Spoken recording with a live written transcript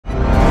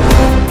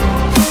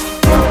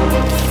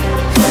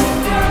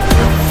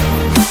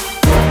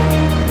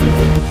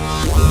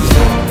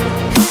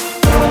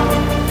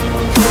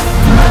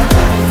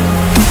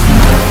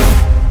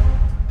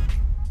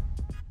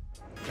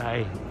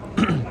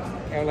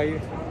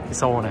Cái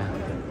xô nè.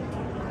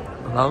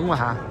 Lớn quá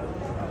hả?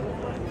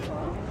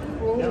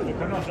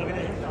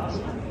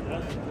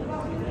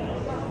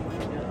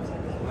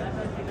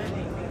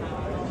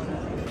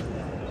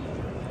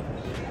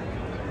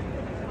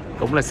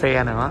 Cũng là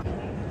xe nữa.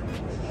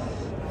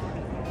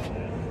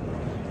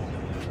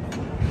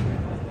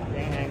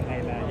 Gian hàng này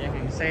là gian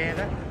hàng xe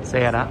đó.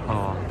 Xe đó.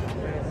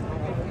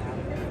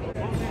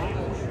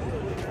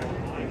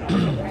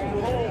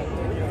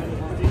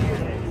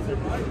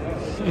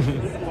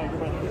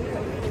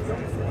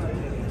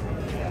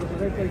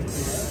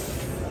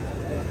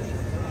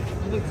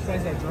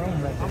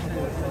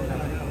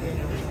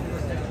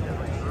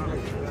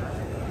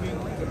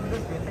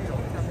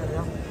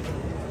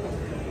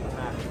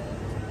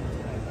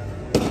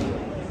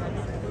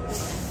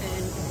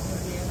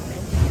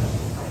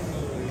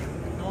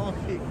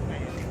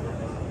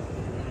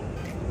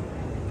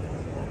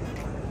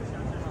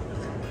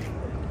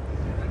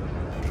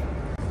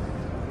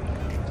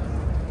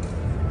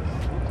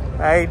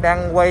 Đây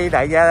đang quay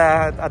đại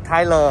gia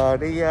Tyler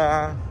đi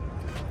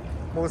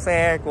mua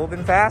xe của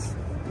Vinfast,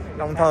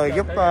 đồng thời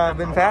giúp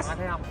Vinfast.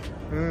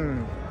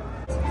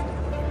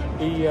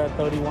 E31,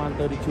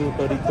 32, 33,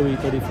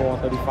 34,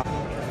 35.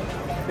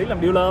 Tí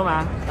làm dealer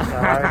mà.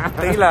 Rồi,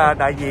 tí là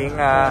đại diện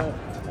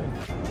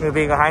người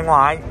Việt ở hải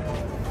ngoại.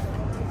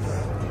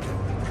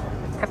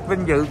 Khách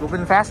vinh dự của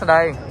Vinfast ở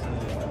đây.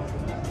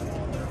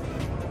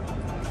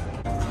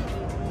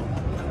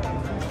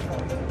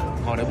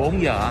 Ngồi đợi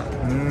 4 giờ.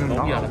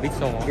 4 giờ là biết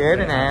xô. Ghế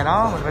đây nè,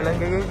 đó, mình phải lên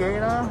cái ghế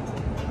đó.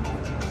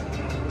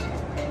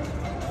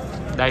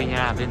 Đây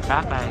nha,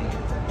 Vinfast đây.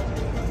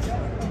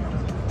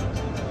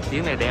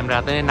 Chuyến này đem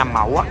ra tới 5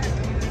 mẫu á.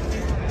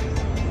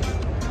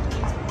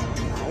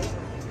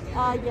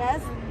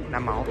 Yes.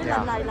 5 mẫu. Cái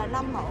lần này là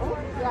 5 mẫu.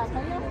 Dạ,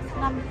 thấy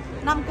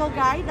 5 cô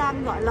gái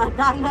đang gọi là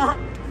đang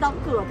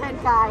đóng cửa then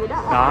cài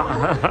đó. Đó.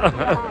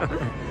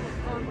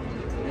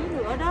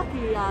 Nữa đó thì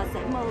sẽ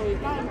mời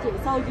các anh chị.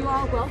 So you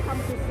all welcome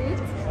to sit.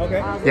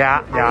 Okay.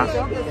 Dạ.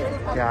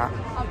 Dạ.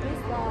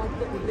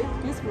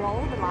 This row,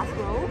 the last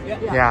row.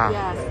 Yeah.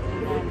 Yes.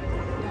 And then,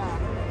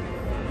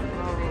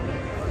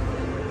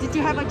 did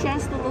you have a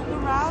chance to look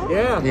around?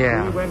 Yeah.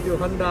 Yeah. We went to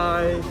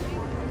Hyundai.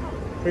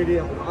 Pretty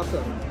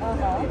awesome.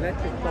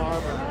 Electric car,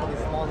 but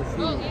it's small to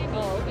see.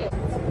 Okay.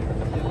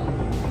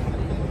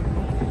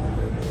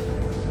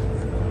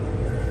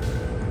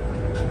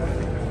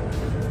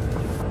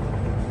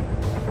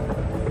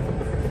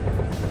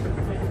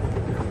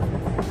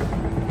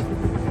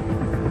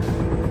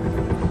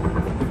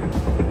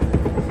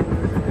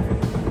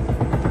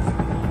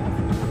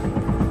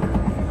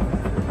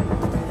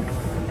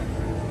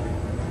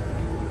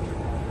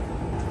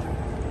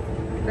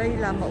 Đây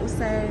là mẫu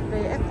xe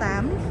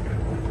VF8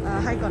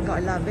 hay còn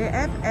gọi là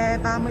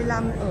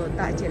VF-E35 ở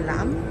tại triển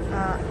lãm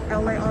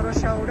LA Auto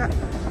Show đó.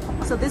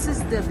 So this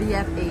is the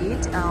VF8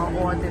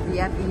 or the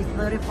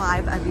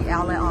VF-E35 at the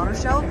LA Auto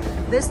Show.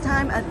 This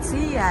time at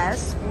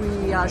CES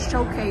we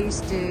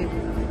showcased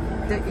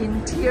the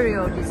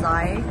interior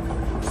design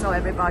so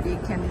everybody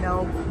can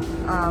know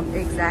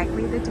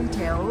exactly the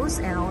details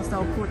and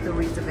also put the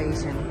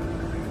reservation.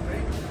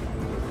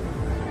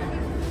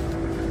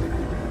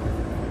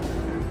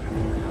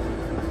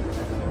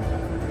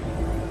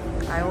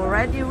 I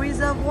already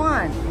reserved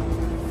one.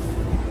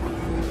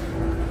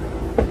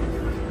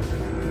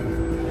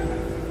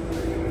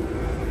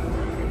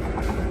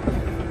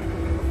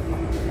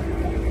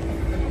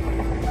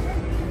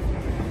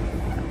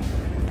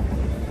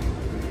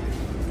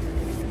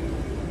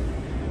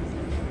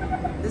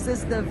 This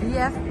is the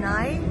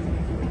VF9.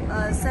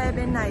 Xe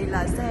bên này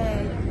là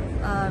xe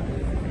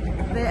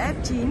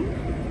VF9.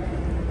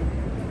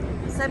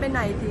 Xe bên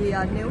này thì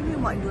nếu như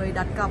mọi người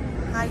đặt cọc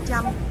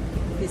 200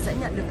 thì sẽ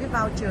nhận được cái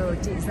voucher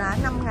trị giá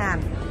 5.000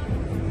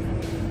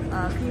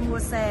 khi mua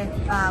xe,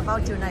 và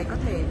voucher này có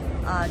thể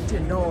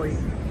chuyển đổi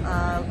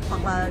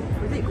hoặc là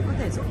quý vị cũng có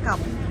thể rút cọc.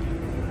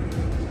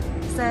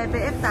 Xe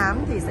VF8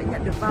 thì sẽ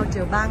nhận được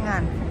voucher 3.000.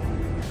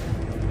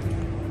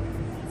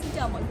 Xin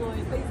chào mọi người,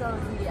 bây giờ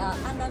thì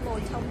An đang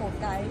ngồi trong một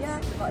cái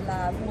gọi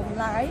là buồng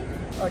lái.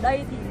 Ở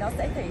đây thì nó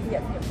sẽ thể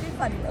hiện những cái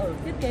phần ở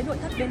thiết kế nội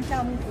thất bên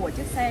trong của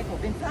chiếc xe của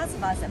Vinfast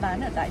và sẽ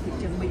bán ở tại thị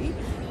trường Mỹ.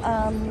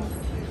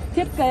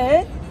 Thiết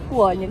kế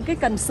của những cái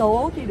cần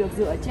số thì được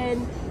dựa trên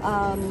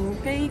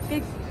cái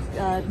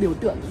biểu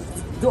tượng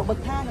ruộng bậc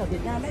thang ở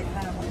Việt Nam ấy,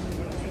 và mọi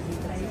người có thể nhìn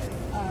thấy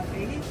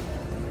cái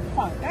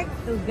khoảng cách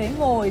từ ghế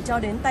ngồi cho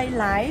đến tay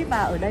lái, và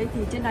ở đây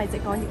thì trên này sẽ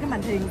có những cái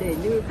màn hình để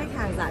như khách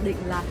hàng giả định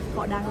là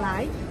họ đang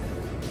lái.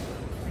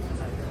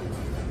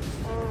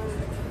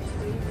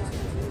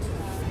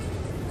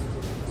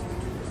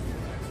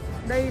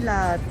 Đây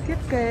là thiết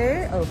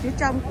kế ở phía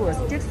trong của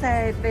chiếc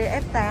xe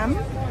VF8.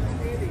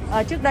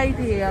 Trước đây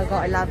thì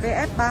gọi là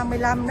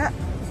VF35 đó.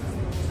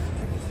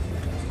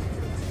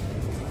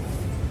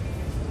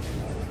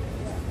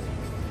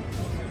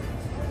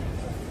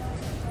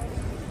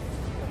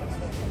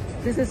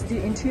 This is the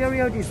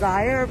interior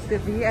design of the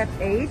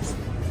VF8,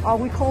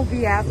 or we call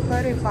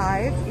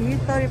VF35,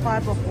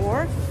 E35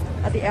 before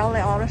at the LA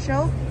Auto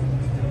Show.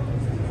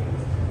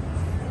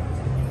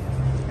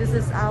 This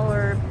is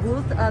our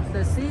booth at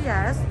the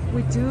CES.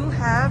 We do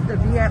have the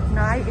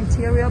PHad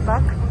interior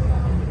bug.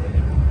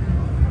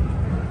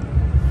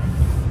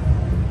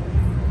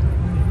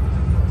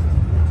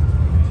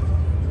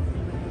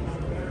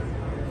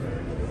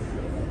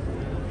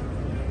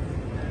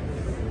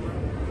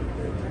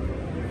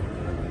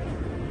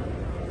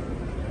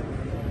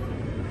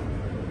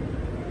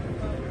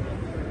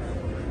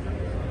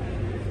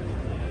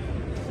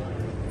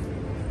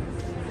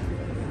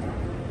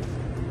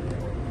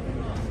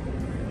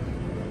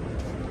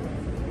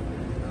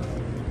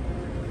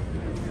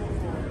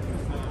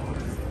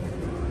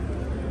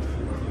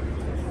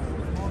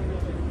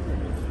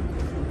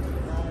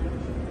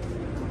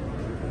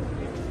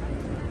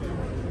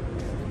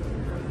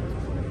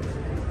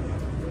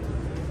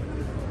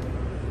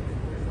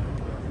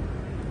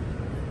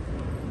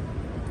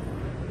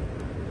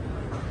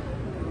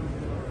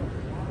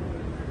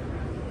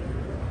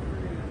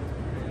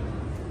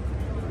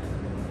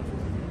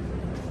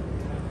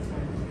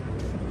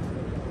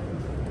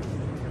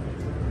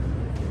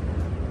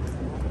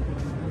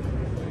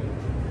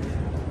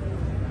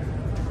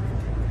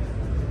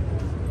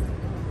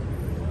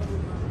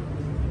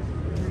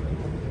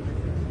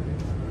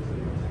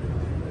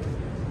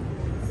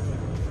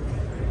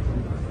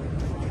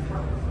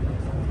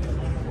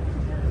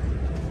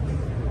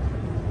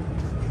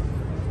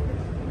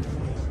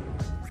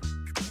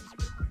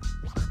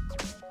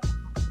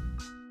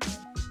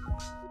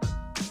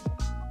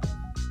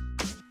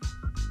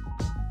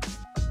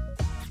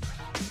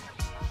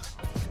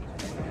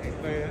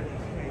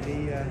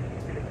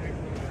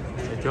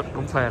 Trước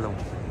đúng phê luôn.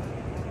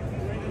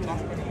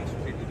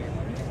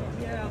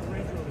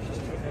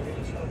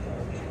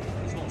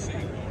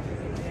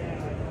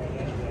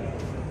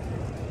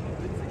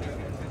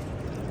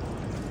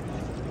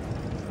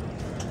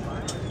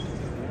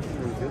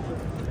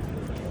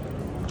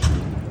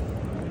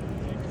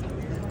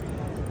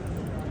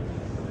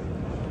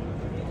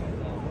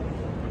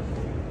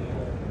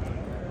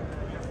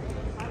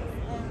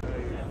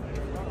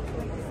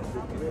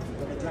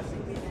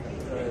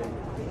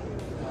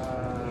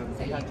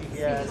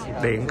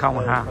 Điện không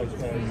à ha.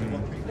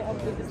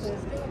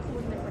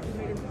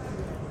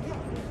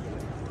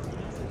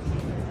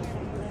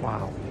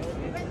 Wow.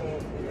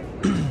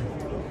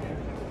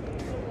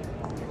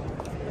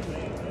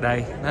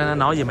 Đây, nó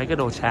nói về mấy cái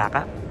đồ sạc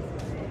á.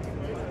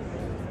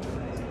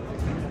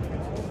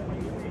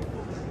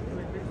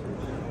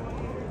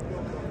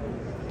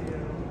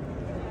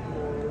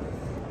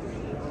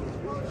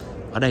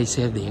 Ở đây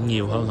xe điện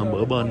nhiều hơn hôm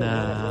bữa bên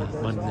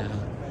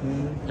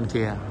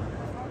kia.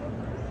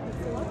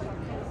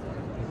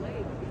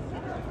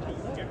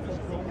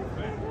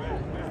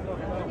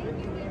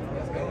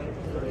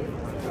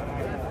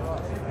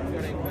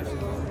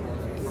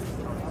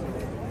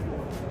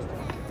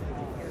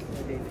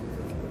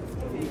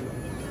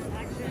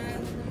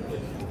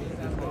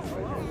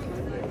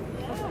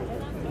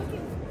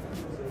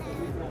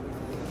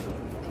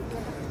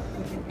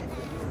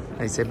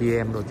 Đây xe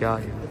BM đồ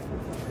chơi.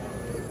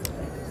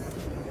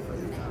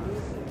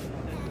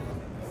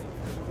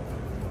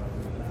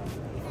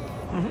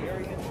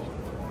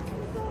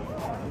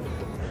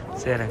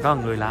 Xe này có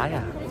người lái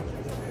à?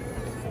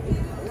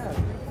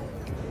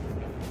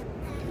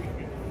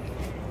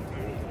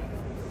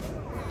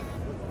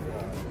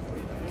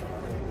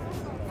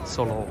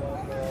 Solo.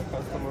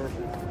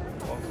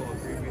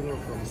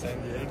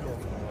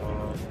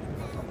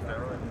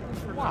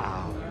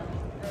 Wow.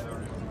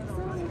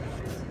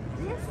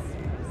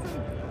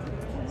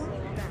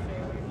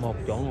 Một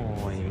chỗ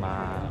ngồi mà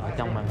ở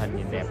trong màn hình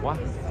nhìn đẹp quá.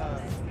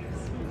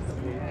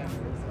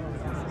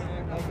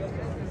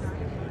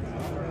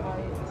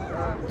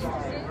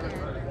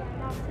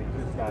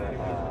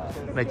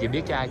 Này chị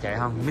biết cho ai chạy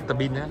không? Mr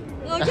Bean á.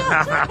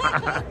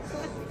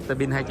 Mr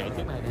Bean hay chạy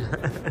chiếc này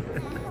nè.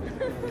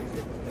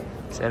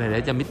 Xe này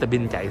để cho Mr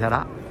Bean chạy thôi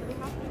đó.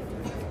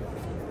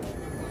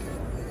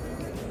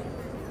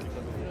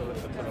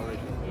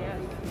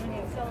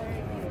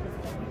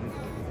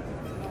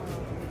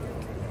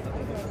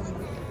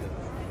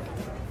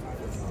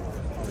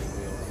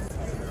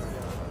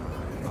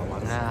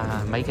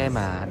 Mấy cái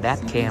mà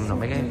dashcam rồi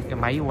mấy cái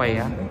máy quay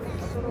á.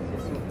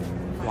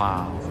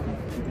 Wow.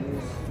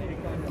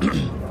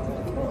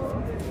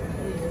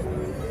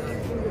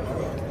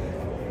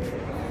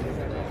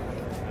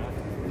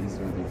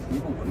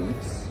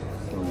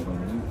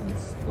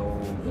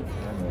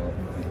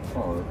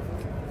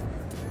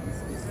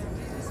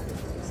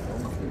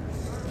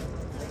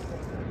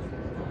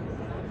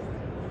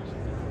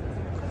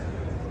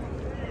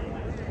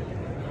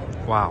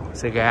 Wow,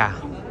 xe ga.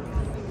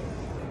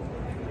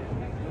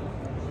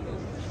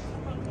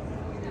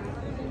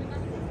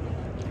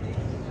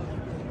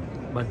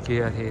 Bên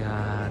kia thì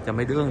cho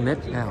mấy đứa nít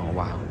nha.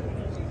 Wow.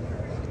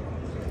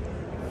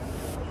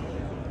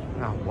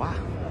 Wow quá.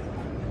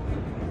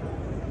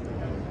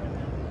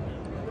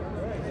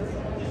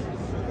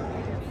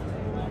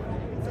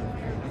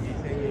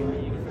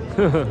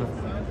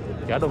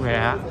 Chở đồ nghề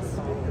hả?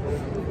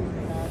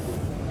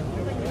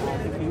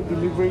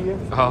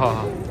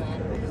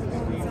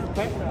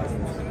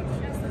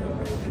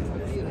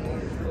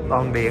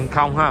 Toàn điện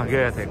không ha,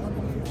 ghê thiệt.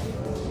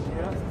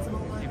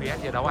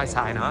 GPS giờ đâu ai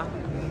xài nữa,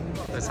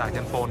 tôi xài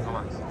trên phone không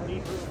à.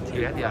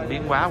 GPS giờ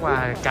biến hóa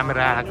qua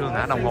camera Cương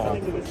hả, đồng hồ.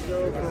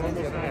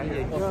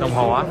 Đồng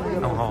hồ á,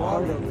 đồng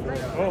hồ.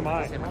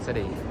 Xe mặt sẽ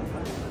đi.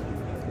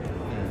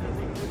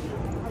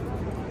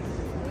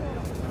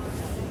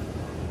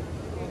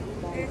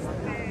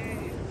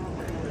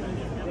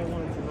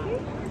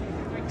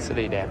 Sẽ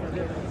đi đẹp.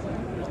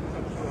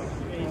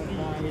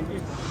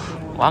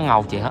 Quá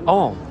ngầu chị hả?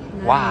 Oh,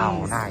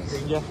 wow,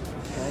 nice.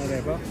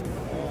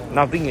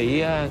 Nào tôi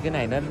nghĩ cái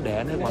này nó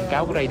để nó quảng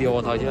cáo cái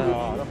radio thôi chứ.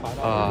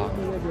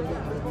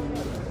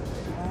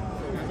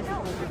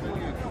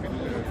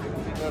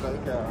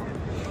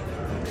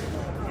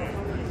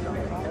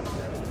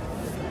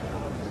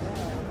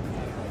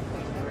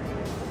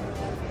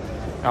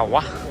 Ngầu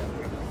quá.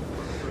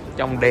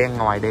 Trong đen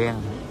ngoài đen.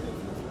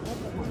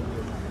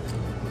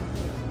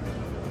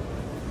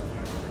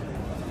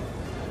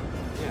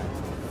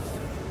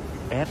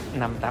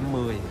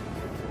 S580.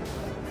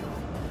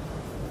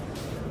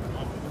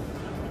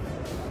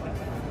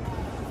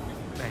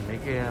 Đây mấy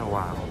cái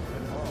wow.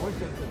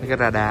 Mấy cái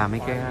radar, mấy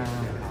cái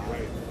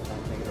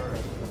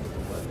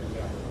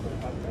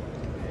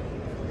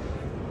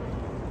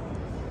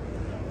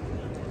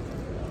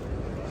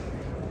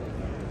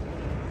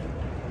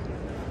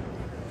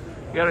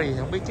cái này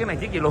không biết chiếc này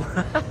chiếc gì luôn.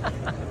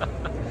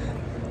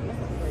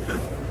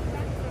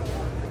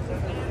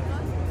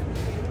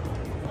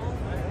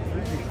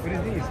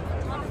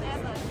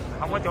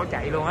 Không có chỗ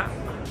chạy luôn á.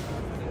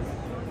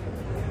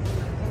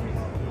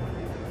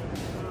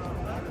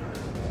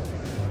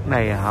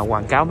 Này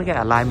quảng cáo mấy cái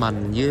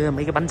alignment với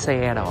mấy cái bánh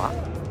xe đó.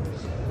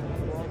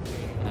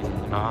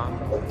 Đó.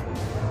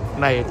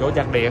 Này chỗ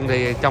chặt điện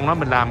thì trong đó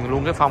mình làm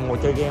luôn cái phòng ngồi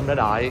chơi game để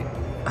đợi.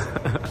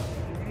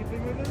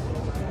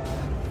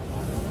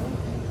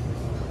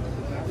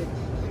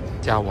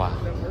 Chào wow.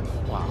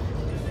 Wow.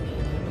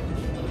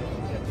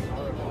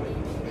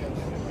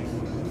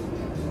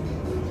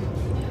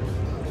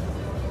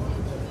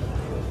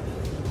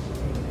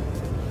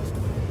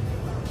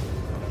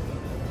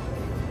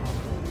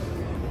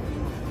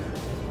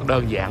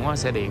 Đơn giản quá,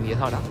 xe điện vậy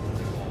thôi đó.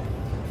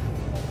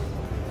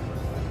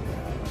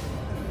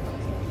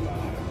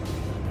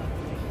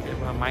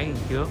 Cái máy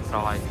trước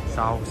rồi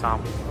sau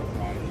xong.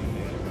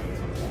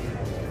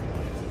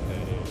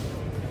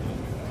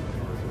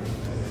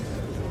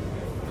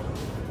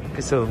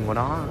 Cái sườn của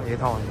nó vậy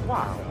thôi.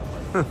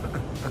 Wow.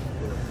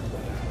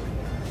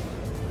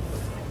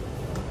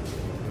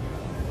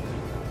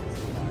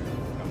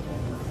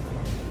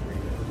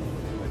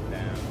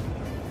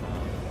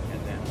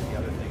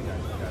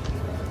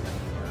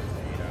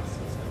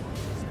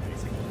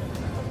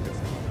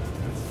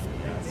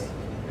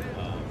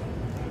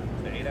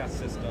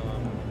 System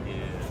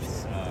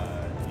is,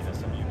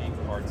 some unique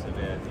parts of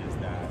it is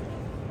that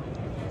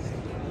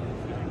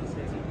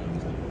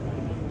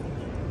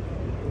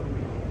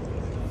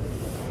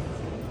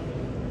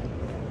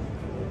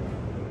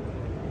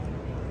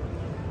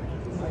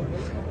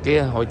cái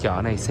hội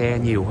chợ này xe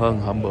nhiều hơn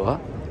hôm bữa.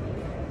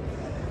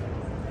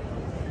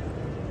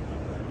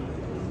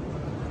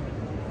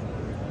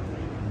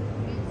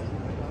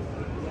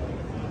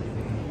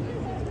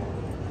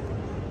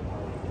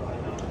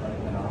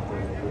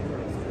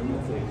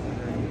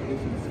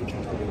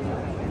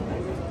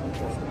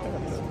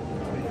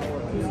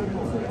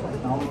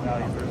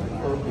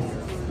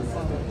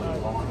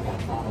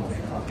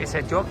 Cái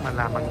xe chốt mà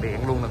làm bằng điện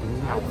luôn là cũng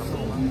ngầu lắm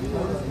luôn.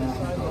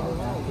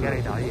 Cái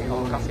này đợi gì?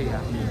 Coffee hả?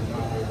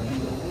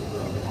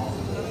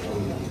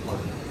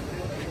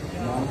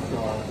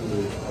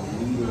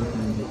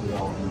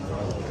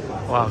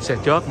 Wow, xe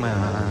chốt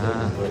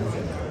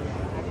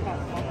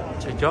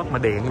mà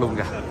điện luôn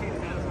kìa.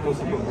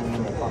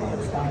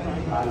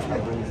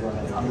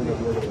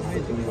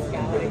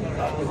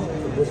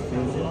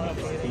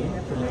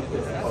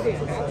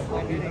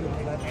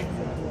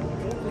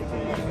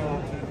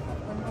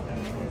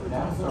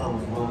 NASA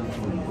was willing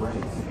to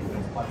embrace the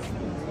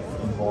complexity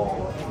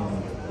involved in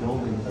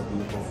building a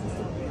vehicle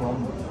system from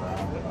the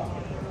ground up.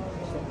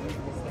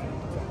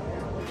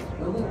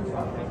 Building a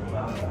truck from the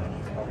ground up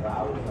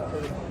allows us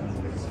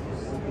to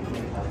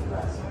specifically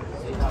address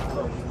the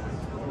operations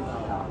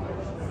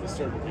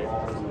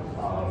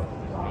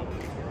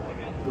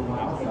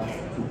allows us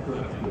to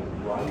put the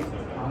right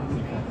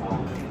content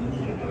technology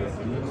into the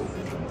vehicle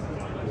system.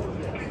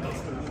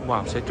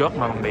 Wow, xe chốt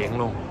mà bằng điện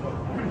luôn.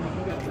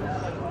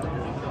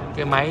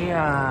 Cái máy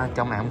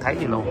trong này không thấy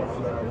gì luôn.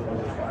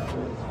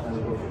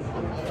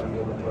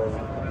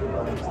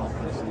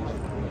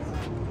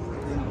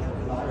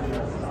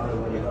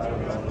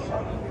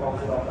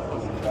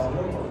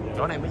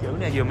 Chỗ này mới giữ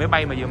nè, vừa máy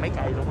bay mà vừa máy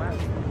cày luôn á.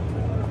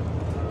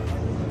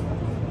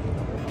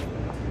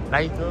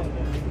 Đây Cương.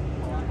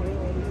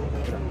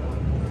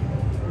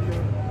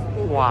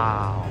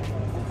 Wow.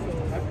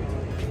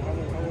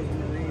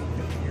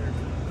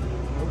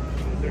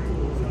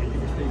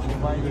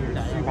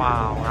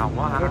 Wow, ngầu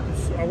quá hả?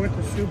 I went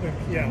to Subic,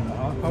 yeah.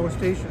 I was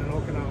stationed in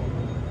Okinawa.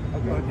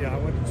 But yeah, I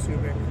went to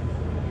Subic.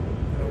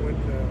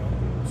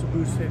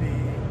 Cebu City.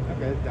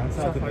 Okay, down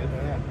south Stuff a bit. like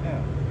that.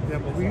 Yeah. Yeah,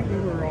 but we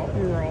were all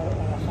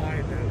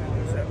high then.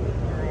 We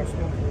were all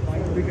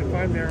smoking. We could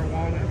find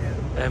marijuana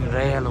in Êm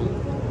re luôn.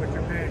 but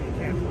Japan you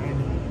can't find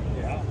it.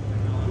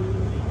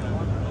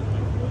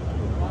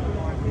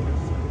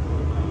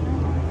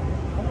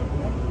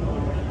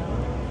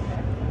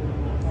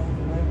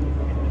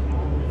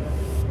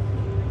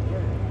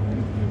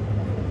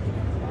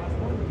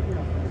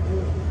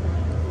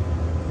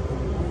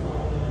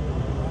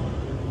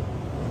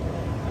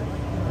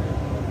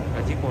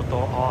 Là chiếc mô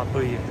tô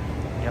O3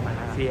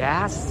 Yamaha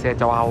Fiat, xe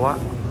châu Âu á.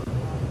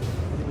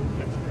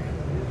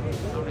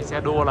 Lúc này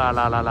xe đua là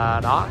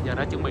đó, giờ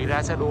nó chuẩn bị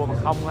ra xe đua mà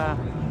không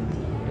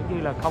giống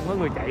như là không có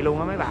người chạy luôn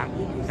á mấy bạn.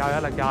 Trời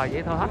ơi là trời,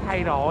 vậy thôi hết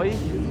hay rồi.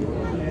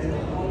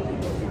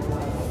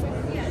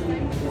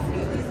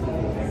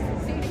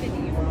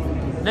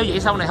 Nếu vậy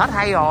sau này hết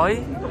hay rồi.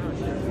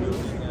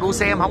 Đua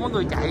xe mà không có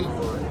người chạy.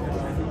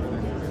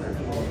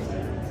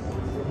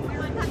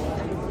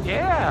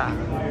 Yeah.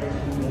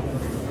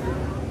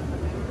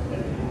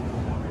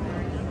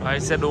 Rồi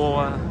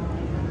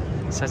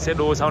xe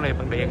đua sau này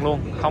bằng điện luôn,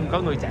 không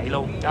có người chạy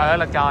luôn. Trời ơi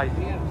là trời,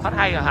 hết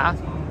hay rồi hả?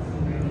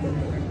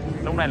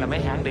 Lúc này là mấy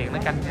hãng điện nó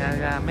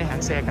mấy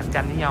hãng xe cạnh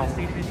tranh với nhau.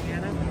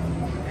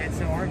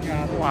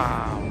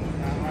 Wow.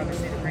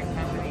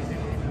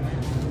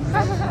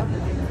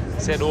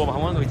 Xe đua mà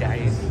không có người chạy.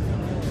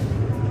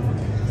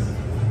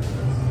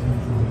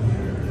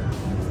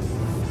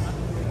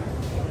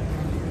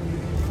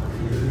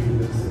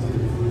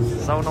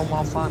 So no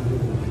more fun.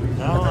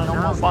 No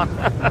more fun.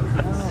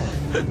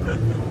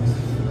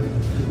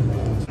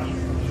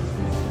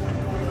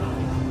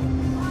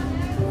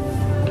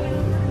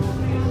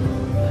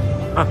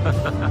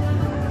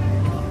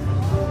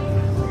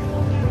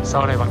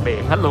 Sau này bằng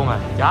điện hết luôn rồi,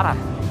 chết rồi.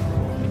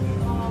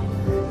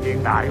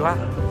 Hiện đại quá.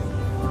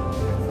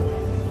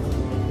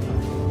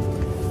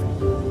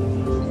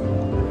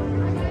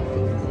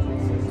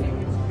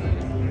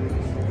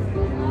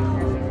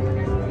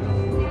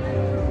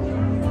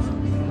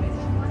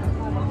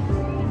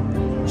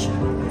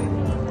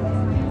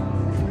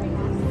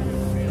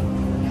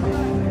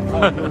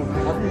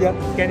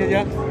 Scan cho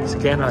chưa?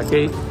 Scan rồi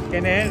chi?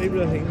 Scan nè, đi bây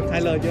giờ hiện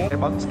Tyler chưa?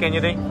 Em bấm scan vô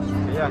đi.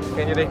 Yeah,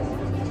 scan vô đi.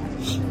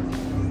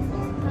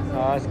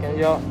 Rồi,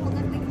 scan vô.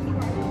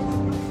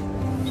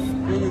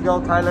 Here you go,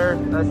 Tyler.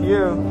 That's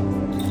you.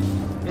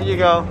 Here you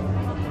go.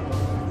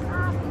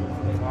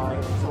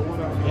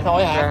 Vậy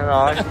thôi hả? Scan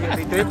rồi,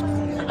 đi tiếp.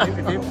 Đi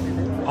tiếp.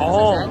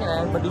 Ồ.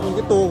 Mình đi nguyên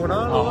cái tour của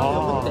nó luôn á,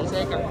 Ồ. mình chạy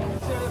xe cả.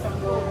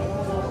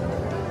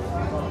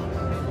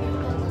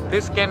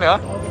 Tiếp scan nữa.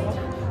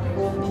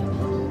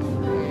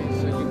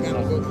 So you can go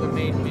to the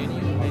main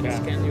menu and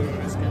scan your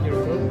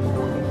code.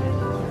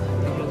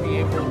 You'll be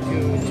able to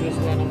choose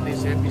one of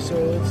these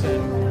episodes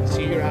and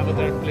see your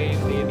avatar playing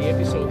the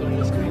episode on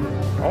the screen.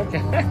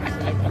 Okay.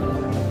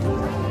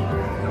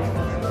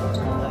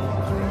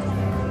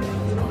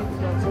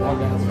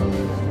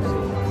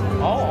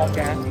 Oh,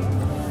 okay.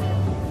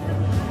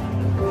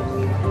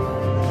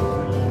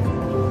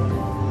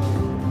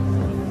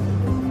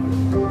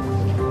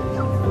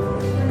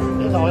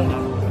 Thế thôi hả?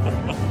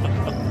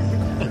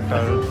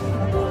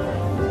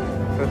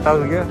 Từ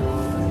từ chứ.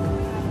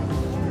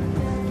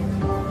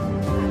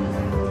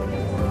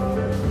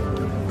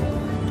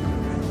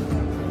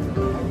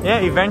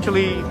 Yeah,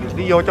 eventually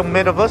đi vô trong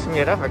metaverse như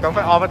vậy đó, phải có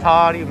cái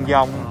avatar đi vòng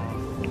vòng.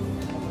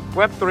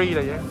 Web3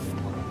 là vậy.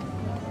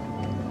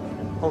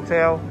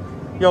 Hotel.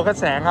 Vô khách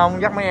sạn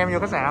không? Dắt mấy em vô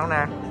khách sạn không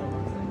nè?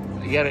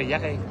 Ra rồi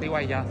dắt đi, tí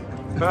quay cho.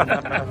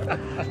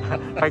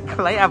 Phải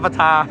lấy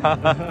avatar.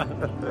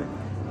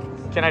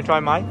 Can I try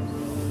mine?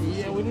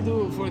 Yeah, we need to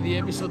for the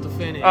episode to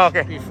finish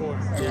Okay. before.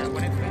 Yeah,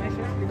 when it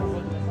finishes, we can go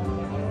to the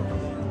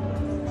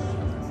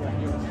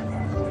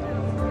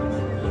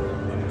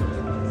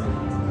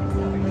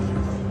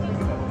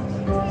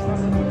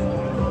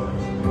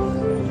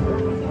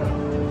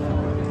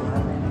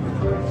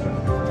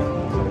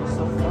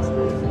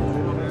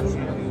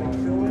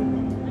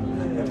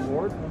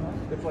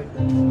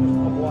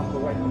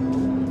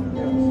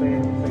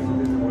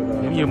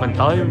Giống như mình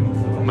tới,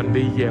 mình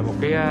đi về một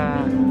cái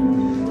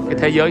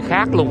thế giới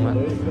khác luôn hả?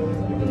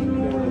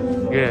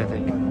 Ghê thì.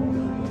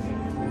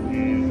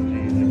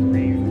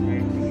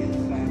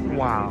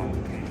 Wow.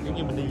 Giống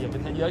như mình đi về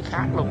cái thế giới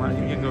khác luôn á,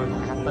 giống như người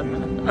ngoài hành tinh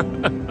á.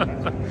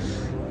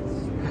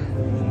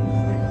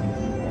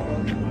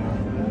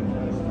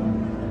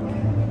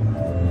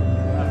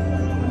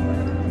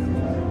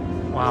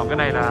 Wow, cái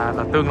này là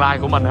tương lai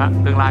của mình á,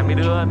 tương lai mấy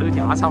đứa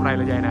nhỏ sau này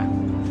là vậy nè.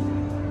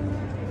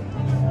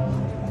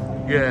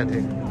 Ghê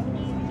thiệt.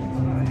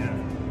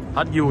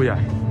 Hết vui rồi.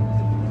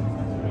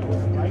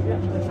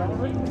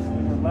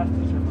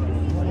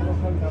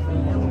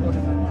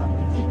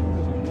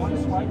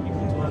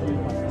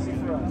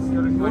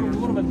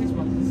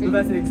 So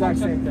that's the exact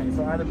same thing.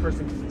 So either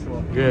person can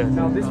control. Ghê.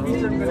 Now this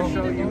feature I'm going to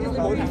show you.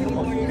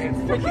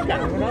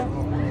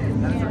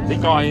 Tí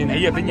coi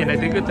nãy giờ tí nhìn này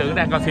tí cứ tưởng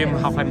đang coi phim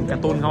học hành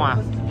cartoon không à.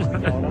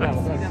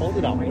 Phố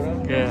tự động đó.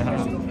 Ghê hả?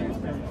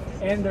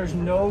 and there's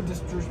no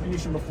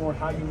distribution before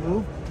how you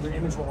move. Your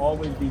image will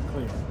always be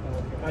clear.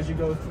 As you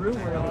go through,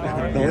 we're able to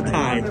Đổi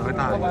thời.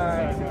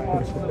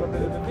 watch a little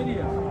bit of the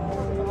video.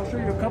 So I'll show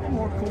you a couple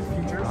more cool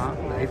features. Đó,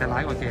 để tay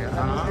lái qua kia.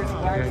 Đó.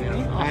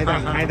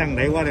 Hai thằng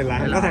đẩy qua đẩy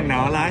lại, có thằng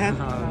nào lái hết.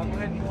 Go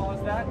ahead and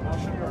pause that. I'll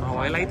show you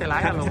Hồi lấy tay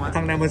lái luôn á.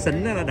 Thằng nào mà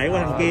xỉn là đẩy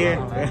qua thằng kia.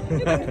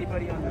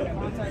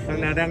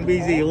 Thằng nào đang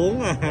busy uống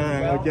mà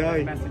ngồi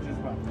chơi.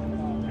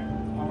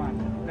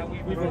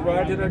 We've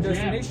arrived at our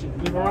destination.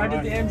 We've arrived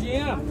at the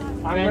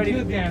MGM. I'm ready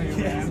to be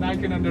here. And I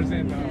can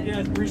understand that.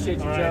 Yes, appreciate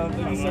you, Joe.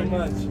 Thank you so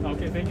much.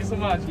 Okay, thank you so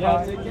much. Yeah,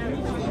 Bye. take care.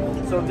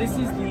 So this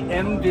is the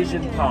M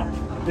Vision Pop.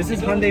 This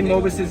is Hyundai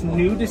Mobis's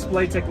new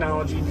display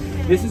technology.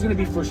 This is going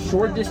to be for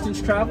short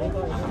distance travel.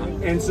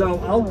 And so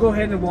I'll go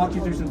ahead and walk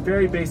you through some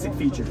very basic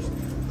features.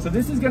 So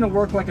this is going to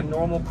work like a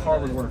normal car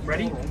would work.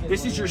 Ready?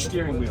 This is your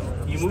steering wheel.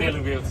 You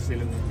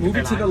move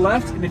it to the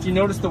left, and if you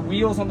notice the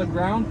wheels on the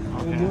ground,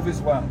 will move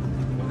as well.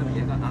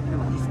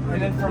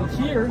 And then from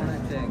here,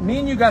 me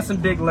and you got some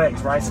big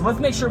legs, right? So let's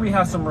make sure we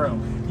have some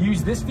room.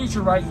 Use this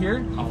feature right here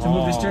to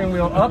move the steering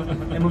wheel up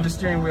and move the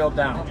steering wheel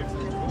down.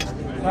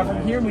 Now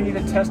from here, we need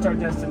to test our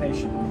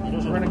destination.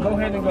 So we're gonna go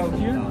ahead and go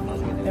here.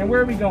 And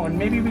where are we going?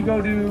 Maybe we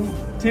go to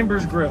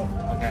Timbers Grill.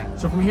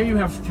 So from here, you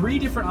have 3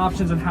 different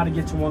options on how to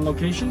get to one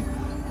location.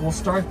 We'll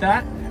start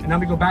that, and now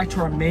we go back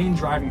to our main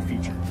driving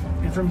feature.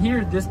 And from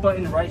here, this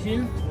button right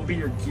here will be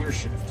your gear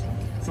shift.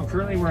 So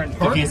currently we're in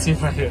park.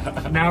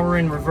 Now we're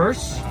in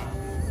reverse,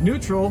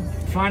 neutral,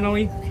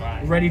 finally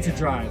ready to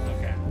drive.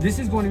 This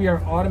is going to be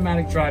our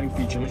automatic driving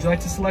feature. Would you like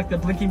to select the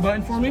blinking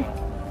button for me?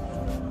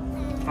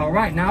 All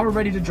right, now we're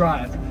ready to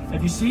drive.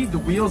 If you see, the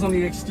wheels on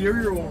the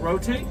exterior will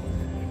rotate,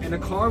 and the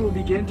car will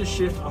begin to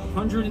shift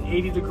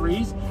 180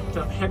 degrees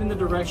to head in the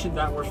direction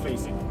that we're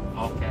facing.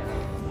 Okay.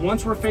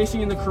 Once we're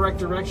facing in the correct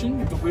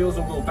direction, the wheels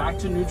will go back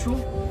to neutral,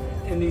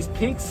 and these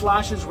pink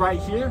slashes right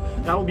here,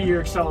 that will be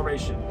your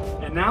acceleration.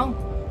 And now,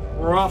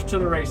 we're off to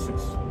the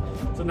races.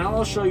 So now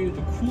I'll show you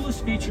the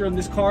coolest feature in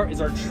this car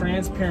is our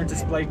transparent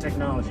display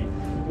technology.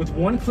 With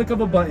one click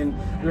of a button,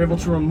 you're able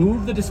to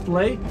remove the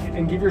display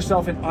and give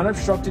yourself an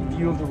unobstructed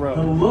view of the road.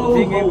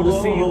 Being able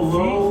to see in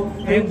view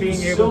and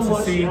being able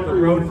to see the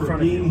road in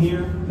front of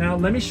you. Now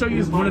let me show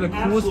you one of the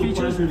coolest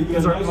features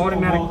is our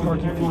automatic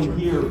parking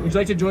feature. Would you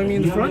like to join me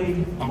in the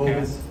front?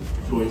 Okay.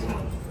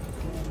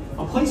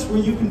 A place where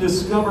you can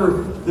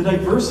discover the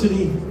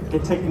diversity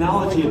and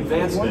technology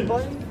advancement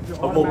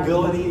of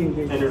mobility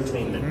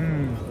entertainment.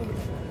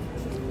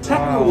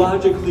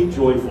 Technologically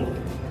joyful.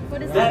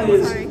 What is That that?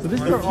 is So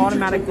this is the our future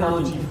automatic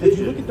technology parking. If you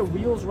vision look at the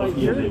wheels right of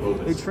here, Hyundai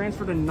Mobis. they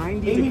transfer to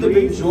 90 aiming to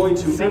degrees. bring joy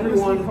to seamlessly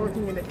everyone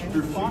parking in the end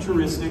through spot.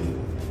 futuristic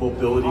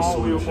mobility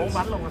solutions.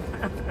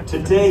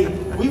 Today,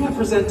 we will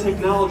present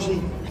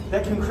technology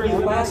that can create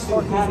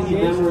lasting happy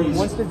memories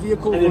Once the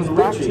vehicle and goes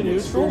back to enriching neutral,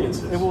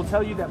 experiences. it will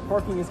tell you that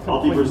parking is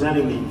I'll be complete.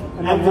 presenting the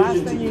And the last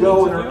M-Vision thing to you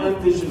Go need and to our do is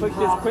M-Vision click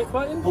this Pop, quit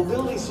button.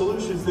 mobility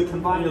solutions that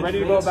combine You're ready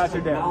to go advanced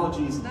about your day.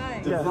 technologies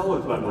Nice.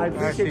 developed by I Mobis.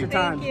 appreciate your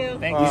time.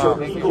 Thank you. These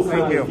are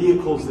eco-friendly you.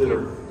 vehicles that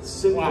are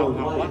symbol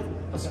light,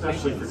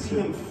 especially for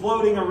him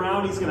floating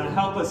around. He's going to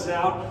help us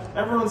out.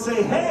 Everyone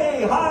say,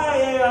 hey, hi,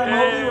 AI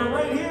Mobi, we're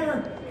right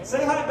here.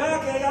 Say hi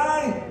back,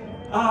 AI.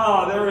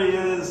 Ah, there he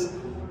is.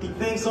 He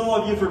thanks all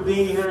of you for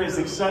being here. He's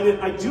excited.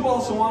 I do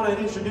also want to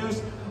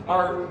introduce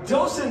our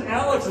docent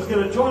Alex is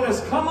going to join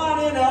us. Come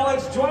on in,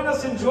 Alex. Join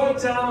us in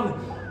Joytown.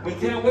 We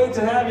can't wait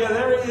to have you.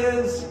 There he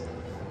is.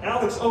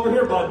 Alex, over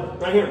here,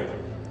 bud. Right here.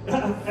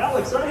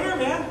 Alex, right here,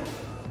 man.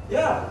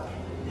 Yeah.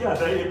 Yeah,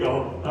 there you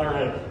go. All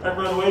right.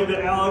 Everyone wave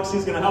to Alex.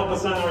 He's going to help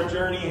us on our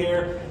journey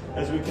here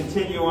as we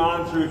continue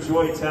on through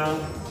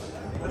Joytown.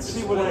 Let's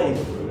see what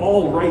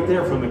all right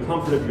there from the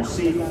comfort of your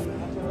seat.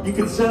 You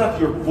can set up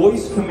your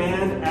voice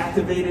command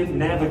activated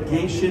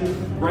navigation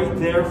right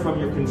there from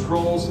your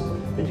controls,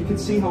 and you can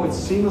see how it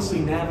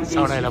seamlessly navigates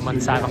Sau này là mình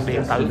xài bằng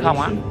điện tử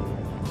không á.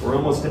 We're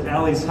almost at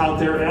Allie's out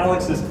there.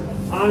 Alex is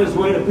on his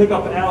way to pick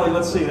up Allie.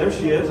 Let's see, there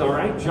she is. All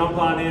right, jump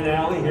on in,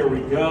 Allie. Here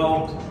we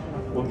go.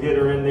 We'll get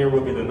her in there.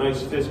 We'll get a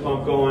nice fist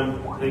bump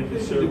going. Thank you,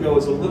 sir. To go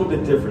is a little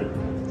bit different.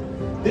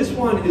 This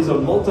one is a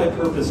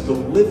multi-purpose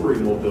delivery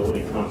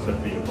mobility concept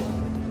vehicle.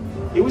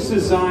 It was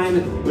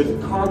designed with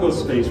cargo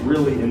space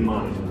really in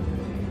mind.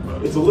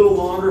 It's a little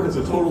longer, has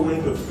a total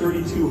length of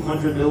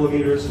 3,200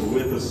 millimeters, a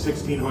width of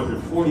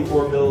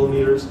 1,644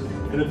 millimeters,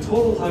 and a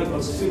total height of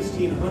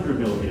 1,600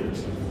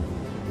 millimeters.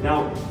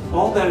 Now,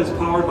 all that is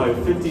powered by a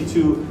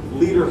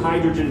 52-liter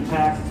hydrogen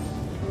pack,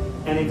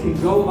 and it can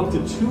go up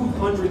to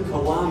 200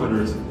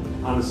 kilometers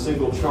on a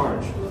single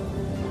charge.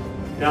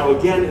 Now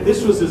again,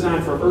 this was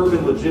designed for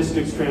urban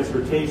logistics,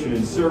 transportation,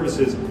 and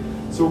services.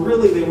 So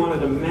really, they wanted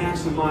to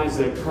maximize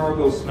that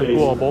cargo space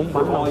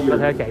for all your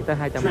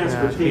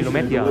transportation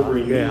and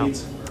delivery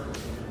needs.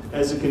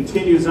 As it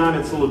continues on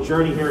its little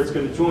journey here, it's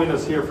going to join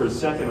us here for a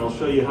second. I'll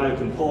show you how you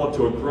can pull up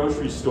to a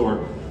grocery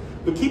store.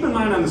 But keep in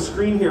mind on the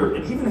screen here,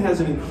 it even has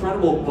an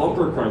incredible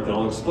bumper cart that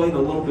I'll explain a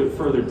little bit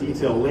further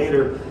detail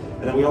later.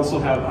 And then we also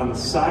have on the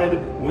side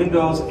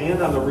windows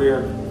and on the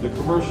rear, the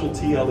commercial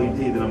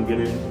TLED that I'm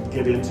going to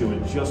get into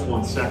in just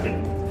one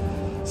second.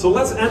 So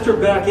let's enter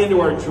back into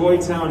our Joy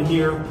Town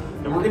here,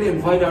 and we're going to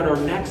invite out our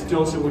next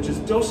docent, which is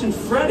Docent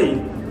Freddie,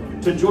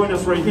 to join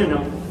us right here.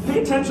 Now,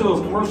 pay attention to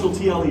those commercial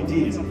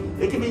TLEDs.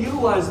 It can be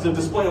utilized to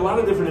display a lot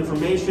of different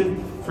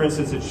information. For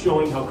instance, it's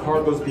showing how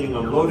cargo is being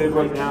unloaded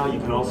right now. You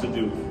can also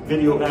do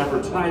video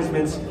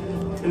advertisements,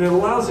 and it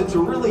allows it to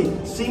really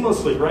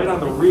seamlessly, right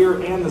on the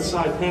rear and the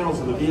side panels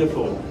of the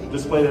vehicle,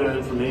 display that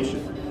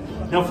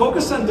information. Now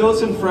focus on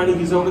Docent Freddie.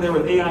 He's over there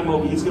with AI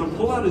Mobi. He's going to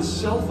pull out his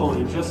cell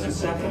phone in just a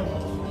second.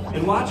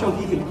 And watch how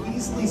he can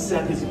easily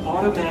set his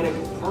automatic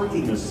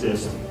parking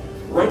assist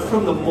right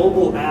from the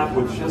mobile app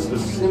with just a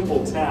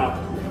simple tap,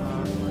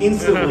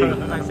 instantly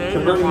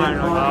converting that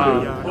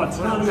car to an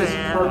autonomous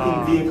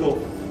parking vehicle.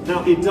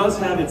 Now it does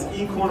have its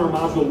e-corner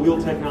module wheel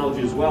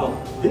technology as well.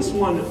 This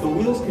one, the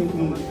wheels can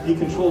be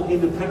controlled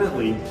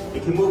independently.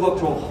 It can move up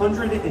to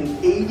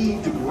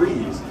 180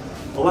 degrees,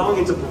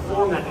 allowing it to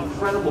perform that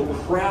incredible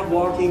crab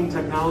walking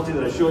technology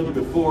that I showed you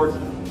before,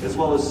 as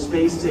well as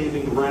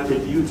space-saving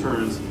rapid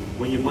U-turns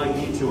when you might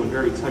need to in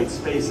very tight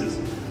spaces.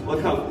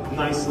 Look how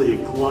nicely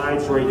it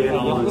glides right in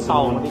on its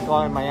own,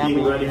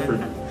 being ready for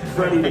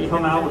Freddie to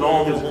come out with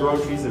all his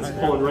groceries. It's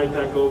pulling right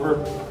back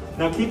over.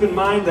 Now keep in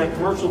mind that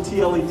commercial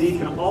TLED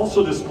can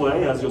also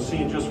display, as you'll see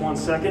in just one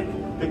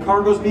second, the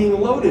cargo's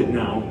being loaded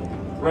now,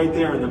 right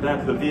there in the back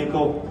of the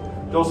vehicle.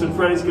 Docent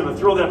Freddie's going to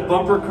throw that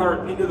bumper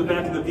cart into the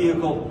back of the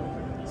vehicle.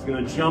 He's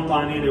going to jump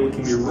on in and we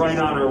can be right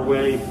on our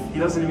way. He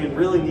doesn't even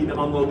really need to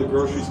unload the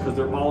groceries because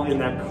they're all in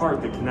that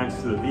cart that connects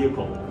to the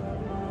vehicle.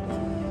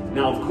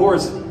 Now, of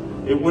course,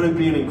 it wouldn't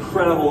be an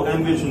incredible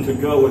M-Vision to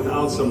go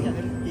without some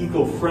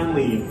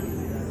eco-friendly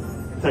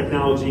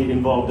technology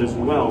involved as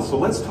well. So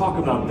let's talk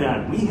about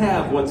that. We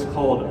have what's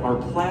called our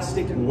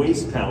plastic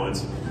waste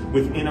pallets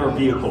within our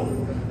vehicle.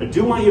 I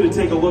do want you to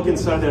take a look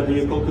inside that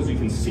vehicle because you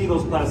can see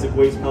those plastic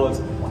waste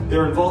pallets.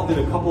 They're involved in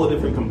a couple of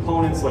different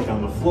components, like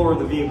on the floor of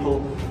the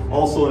vehicle,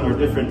 also in our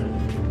different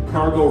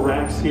cargo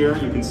racks here.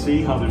 You can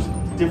see how there's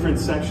different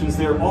sections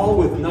there, all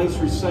with nice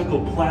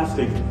recycled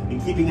plastic and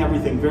keeping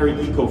everything very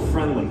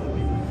eco-friendly.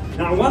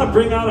 Now I want to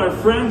bring out our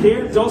friend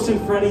here,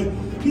 Docent Freddie.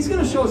 He's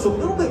going to show us a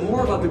little bit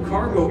more about the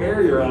cargo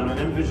area on our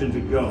M-Vision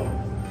to Go.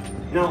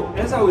 Now,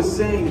 as I was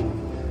saying,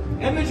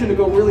 M-Vision to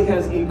Go really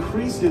has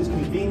increased its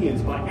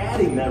convenience by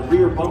adding that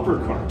rear bumper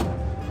cart.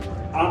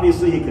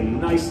 Obviously, you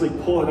can nicely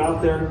pull it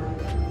out there.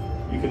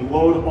 You can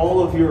load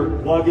all of your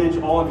luggage,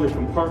 all of your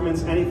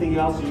compartments, anything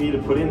else you need to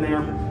put in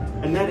there.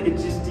 And then it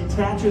just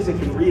detaches and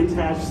can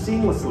reattach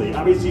seamlessly.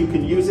 Obviously, you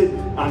can use it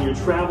on your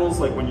travels,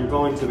 like when you're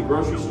going to the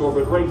grocery store,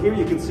 but right here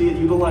you can see it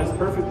utilized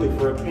perfectly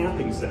for a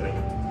camping setting.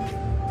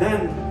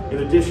 Then,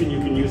 in addition, you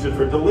can use it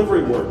for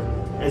delivery work.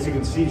 As you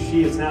can see,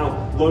 she is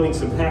now loading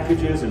some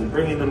packages and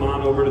bringing them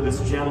on over to this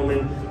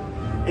gentleman.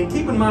 And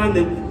keep in mind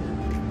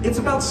that it's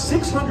about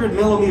 600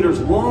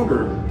 millimeters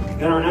longer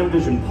than our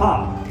M-Vision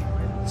Pop.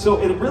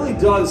 So it really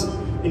does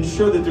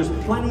ensure that there's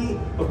plenty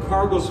of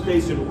cargo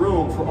space and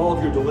room for all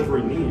of your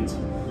delivery needs.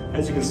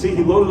 As you can see,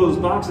 he loaded those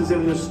boxes in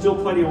and there's still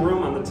plenty of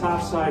room on the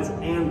top, sides,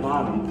 and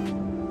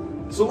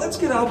bottom. So let's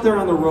get out there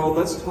on the road.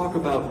 Let's talk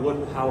about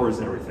what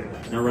powers everything.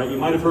 All right, you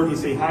might have heard me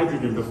say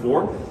hydrogen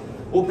before.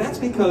 Well, that's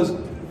because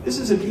this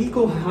is an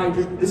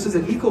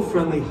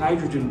eco-friendly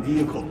hydrogen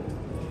vehicle.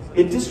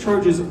 It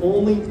discharges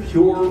only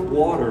pure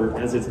water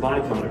as its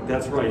byproduct.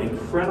 That's right,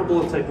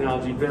 incredible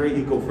technology, very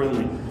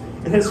eco-friendly.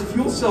 It has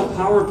fuel cell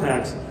power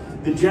packs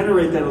that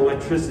generate that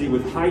electricity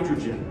with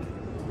hydrogen.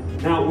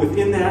 Now,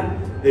 within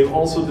that, they've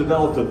also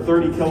developed a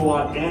 30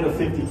 kilowatt and a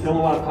 50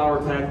 kilowatt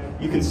power pack.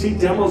 You can see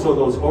demos of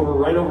those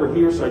right over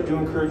here, so I do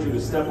encourage you to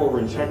step over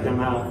and check them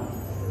out.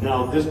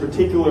 Now, this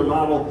particular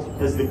model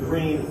has the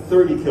green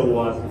 30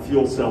 kilowatt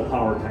fuel cell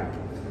power pack.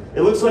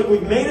 It looks like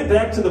we've made it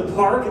back to the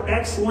park.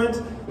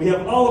 Excellent. We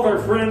have all of our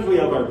friends. We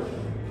have our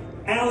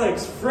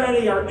Alex,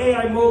 Freddie, our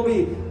AI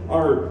Mobi,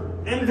 our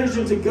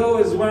M-Vision to Go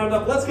is wound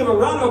up. Let's give a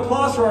round of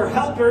applause for our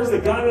helpers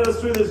that guided us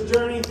through this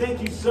journey.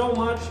 Thank you so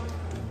much.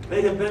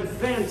 They have been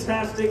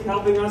fantastic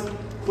helping us.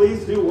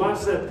 Please do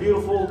watch that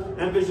beautiful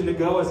M-Vision to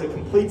Go as it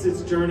completes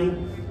its journey.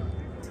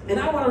 And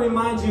I want to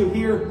remind you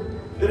here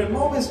that at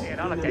Mobis,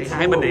 đó là chạy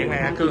 2 bình điện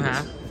nè Cương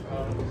hả?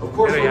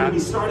 Cái này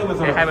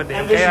chạy 2 bình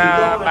điện,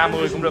 cái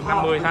 30 cũng được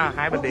 50 ha,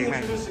 2 bình điện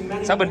này.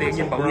 6 bình điện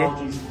nhìn bự vậy.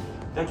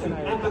 That can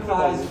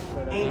empathize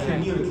and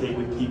communicate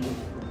with people.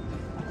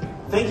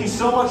 Thank you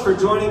so much for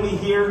joining me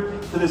here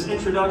for this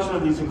introduction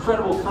of these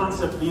incredible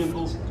concept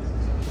vehicles.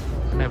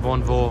 Cái này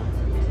Volvo.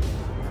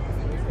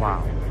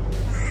 Wow.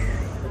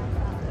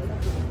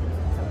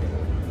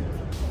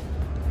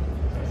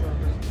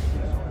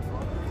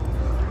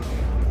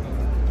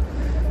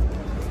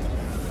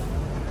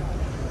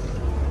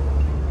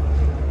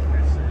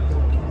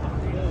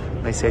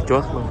 Đây xe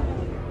chốt luôn.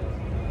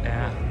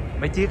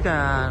 Mấy chiếc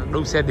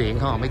đu xe điện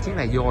không, mấy chiếc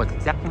này vô thì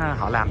chắc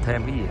họ làm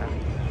thêm cái gì hả?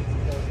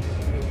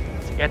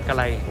 Chiếc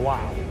Escalade, wow.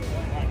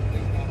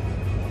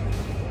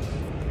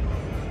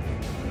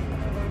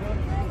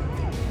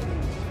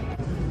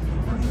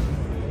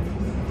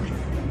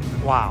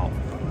 Wow.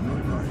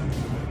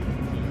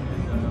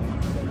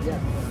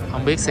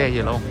 Không biết xe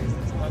gì luôn.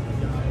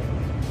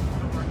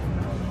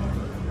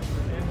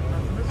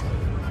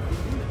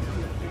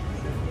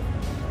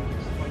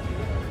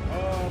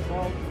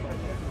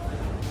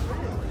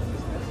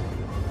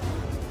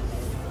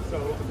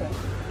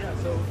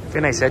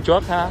 Cái này sẽ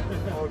chốt ha.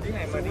 Cái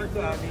này mà đi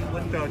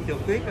winter trượt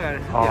tuyết là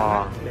hấp dẫn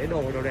á, để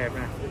đồ đẹp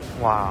nè.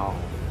 Wow.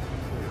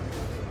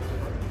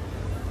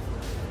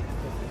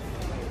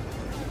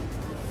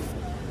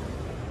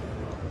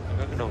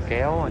 Có cái đồ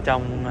kéo ở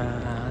trong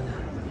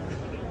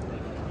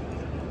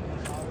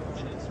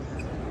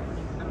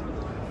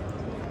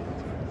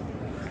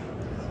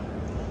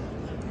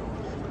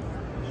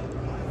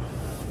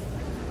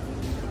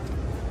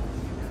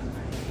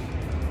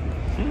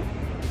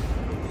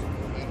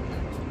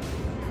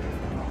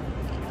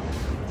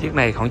chiếc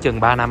này khoảng chừng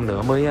 3 năm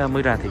nữa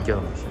mới ra thị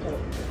trường.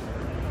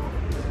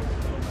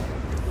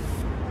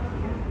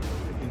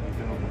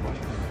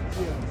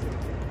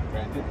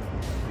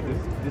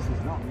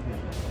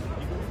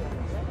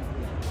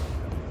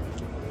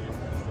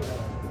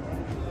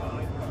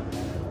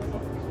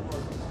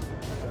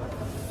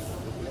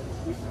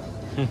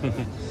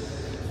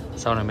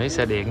 Sau này mấy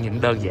xe điện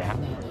nhìn đơn giản.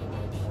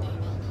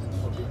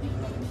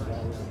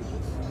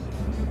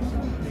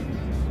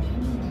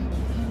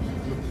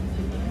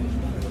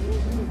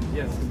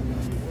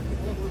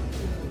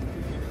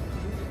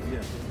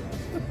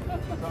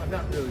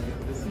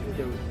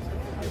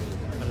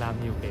 Mình làm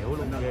nhiều kiểu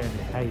luôn, ghê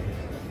này hay.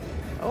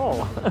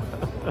 Oh.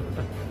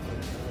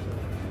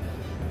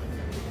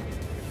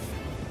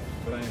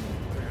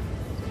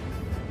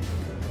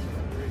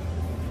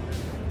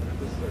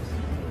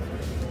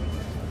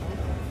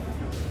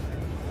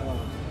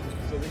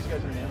 So these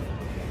guys are now.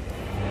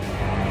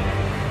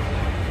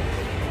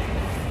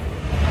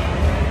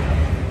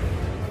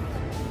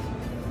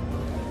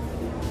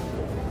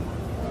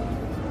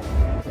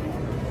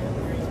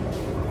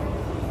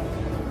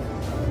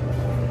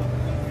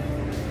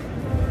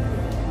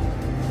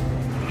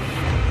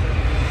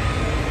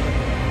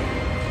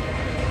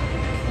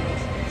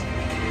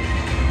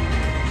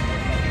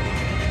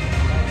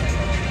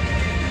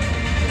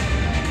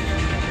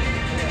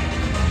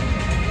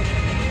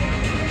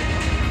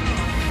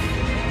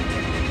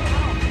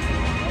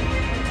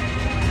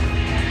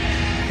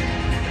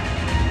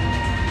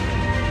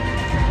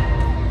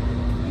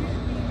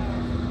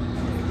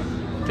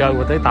 Chơi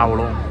qua tới tàu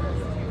luôn.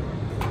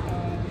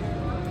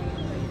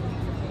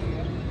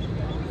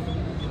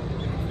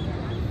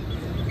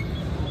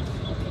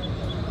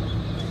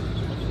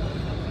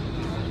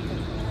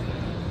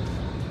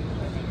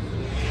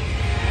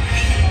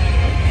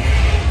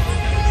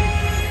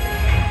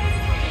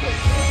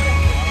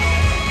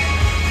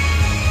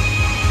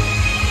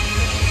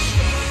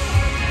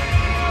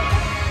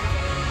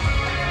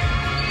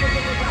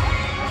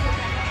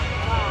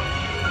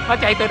 Nó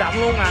chạy tự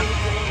động luôn à.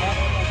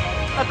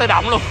 Nó tự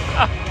động luôn.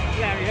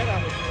 Làm gì hết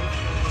rồi.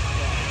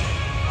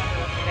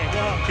 Đẹp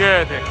chưa?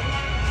 Ghê thiệt.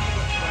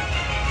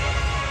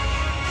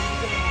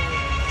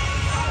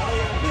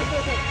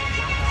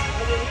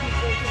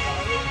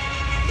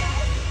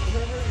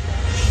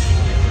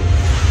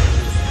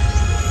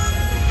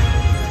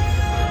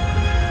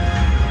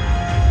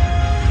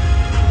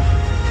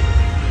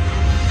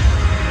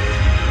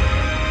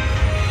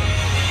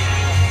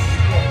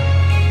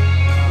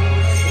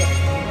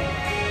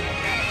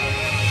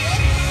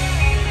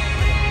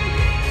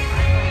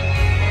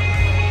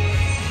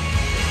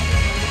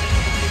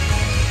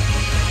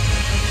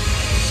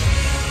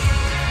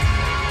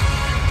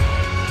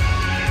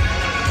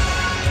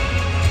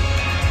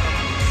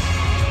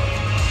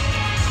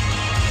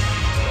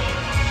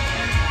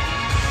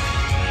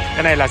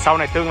 Cái này là sau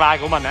này tương lai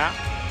của mình á.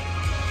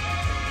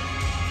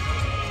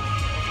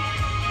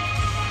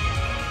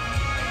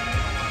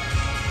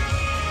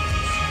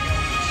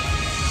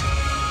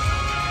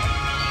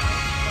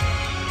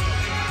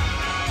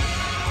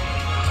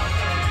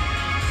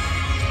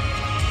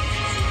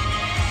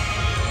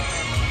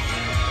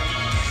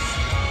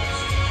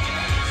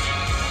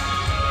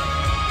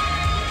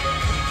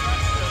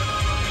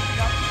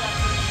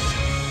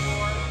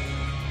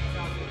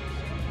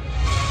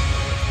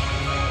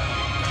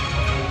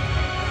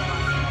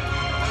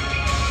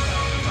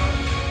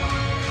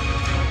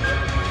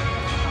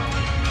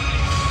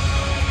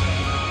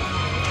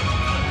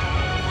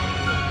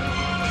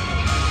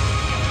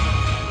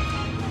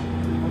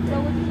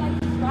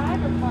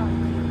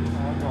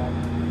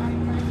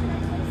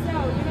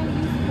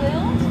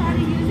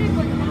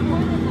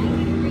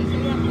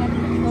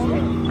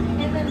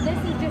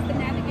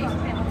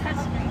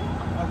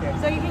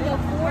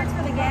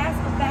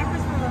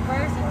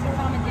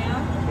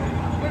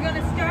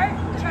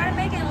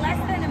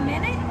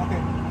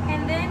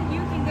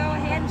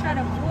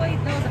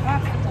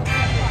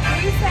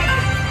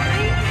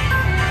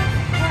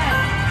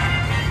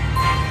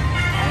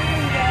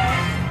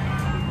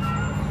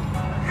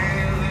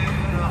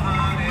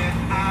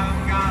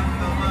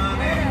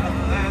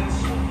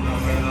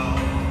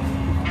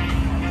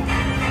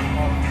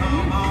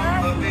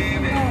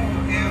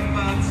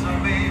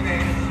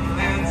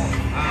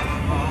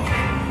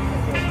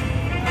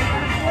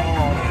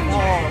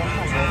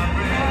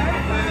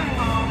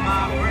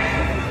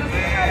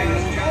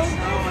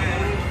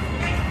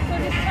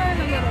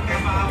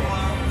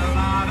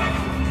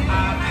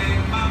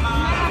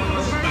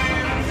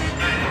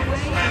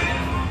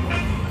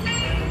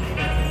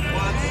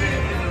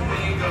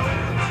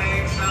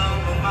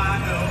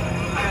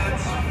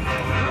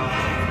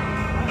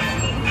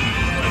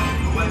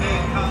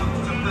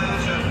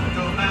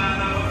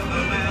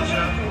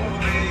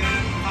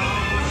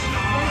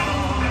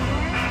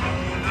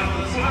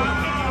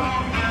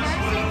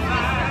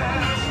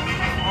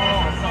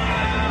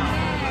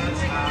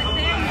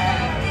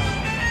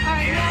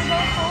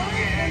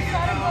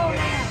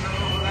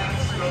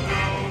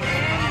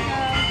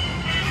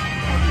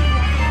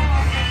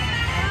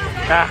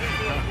 Ha.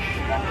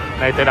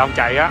 Này tự động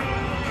chạy á.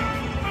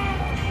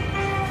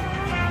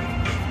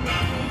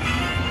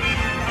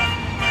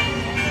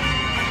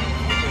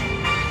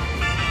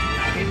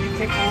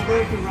 Take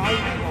over to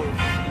ride or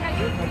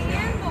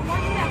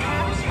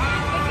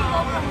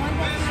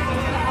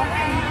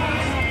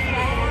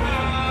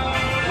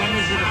when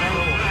is it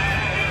available?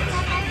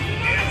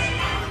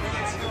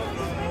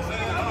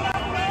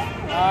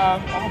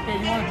 Okay,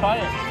 you want to try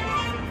it?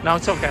 No,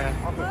 it's okay.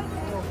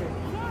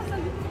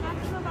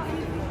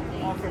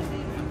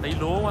 Tí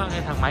lúa quá,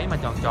 cái thang máy mà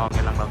tròn tròn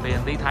này lần đầu tiên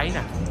tí thấy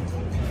nè.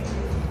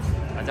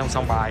 Ở trong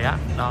sông Bài á,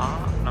 đó,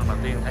 lần đầu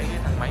tiên thấy cái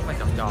thang máy mà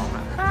tròn tròn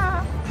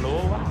á. Lúa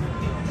quá.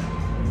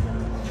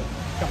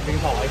 Cầm điện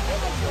thoại.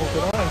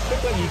 Tụi nó là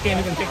strict lắm, you can't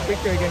even take a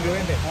picture, you can't do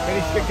anything.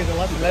 Very strict because a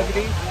lot of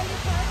levity.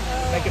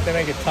 They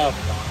make it tough.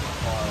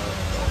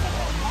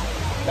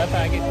 That's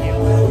how I get you.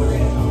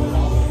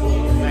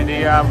 Này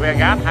đi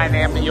Vegas, hai anh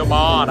em đi vô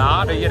bo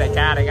đó, đi với đại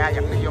ca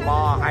dẫn đi vô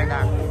bo hay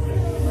nè.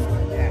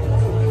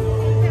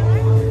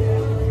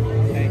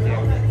 Thank you.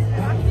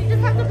 You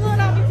just have to blow it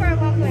out before I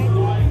walk away.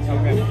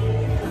 Okay.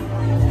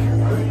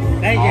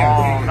 Thank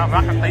you. Nó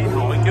bắt anh tí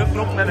thổi trước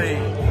lúc nó đi.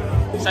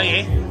 Sao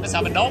vậy? Nó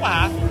sợ mình đốt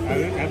hả?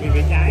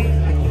 Bị cháy.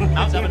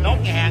 Nó sợ mình đốt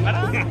nhà hàng đó đó.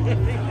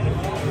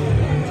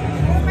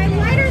 My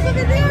lighter's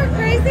over there,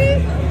 crazy.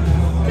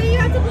 So you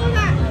have to blow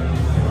that.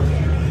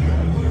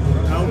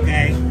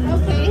 Okay.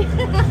 Okay.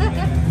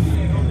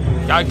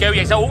 Trời, kêu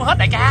vậy sao uống hết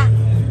đại ca?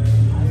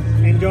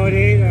 Enjoy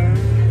đi.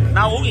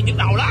 Đâu uống gì nhức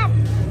đầu lắm.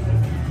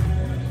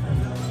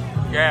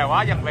 Ghê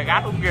quá, dân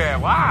Vegas uống ghê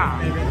quá.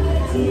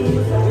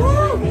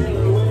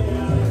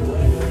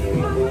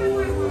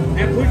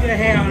 And put your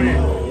hair on it.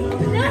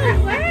 No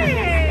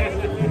way.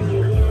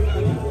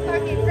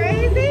 Fucking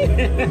crazy.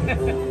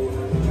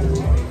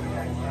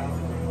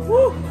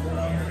 Woo.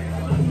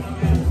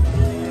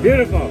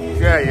 Beautiful.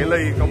 Ghê vậy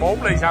Ly, còn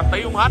 4 ly sao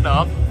tí uống hết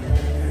được.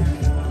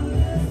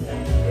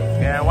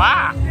 Ghê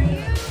quá.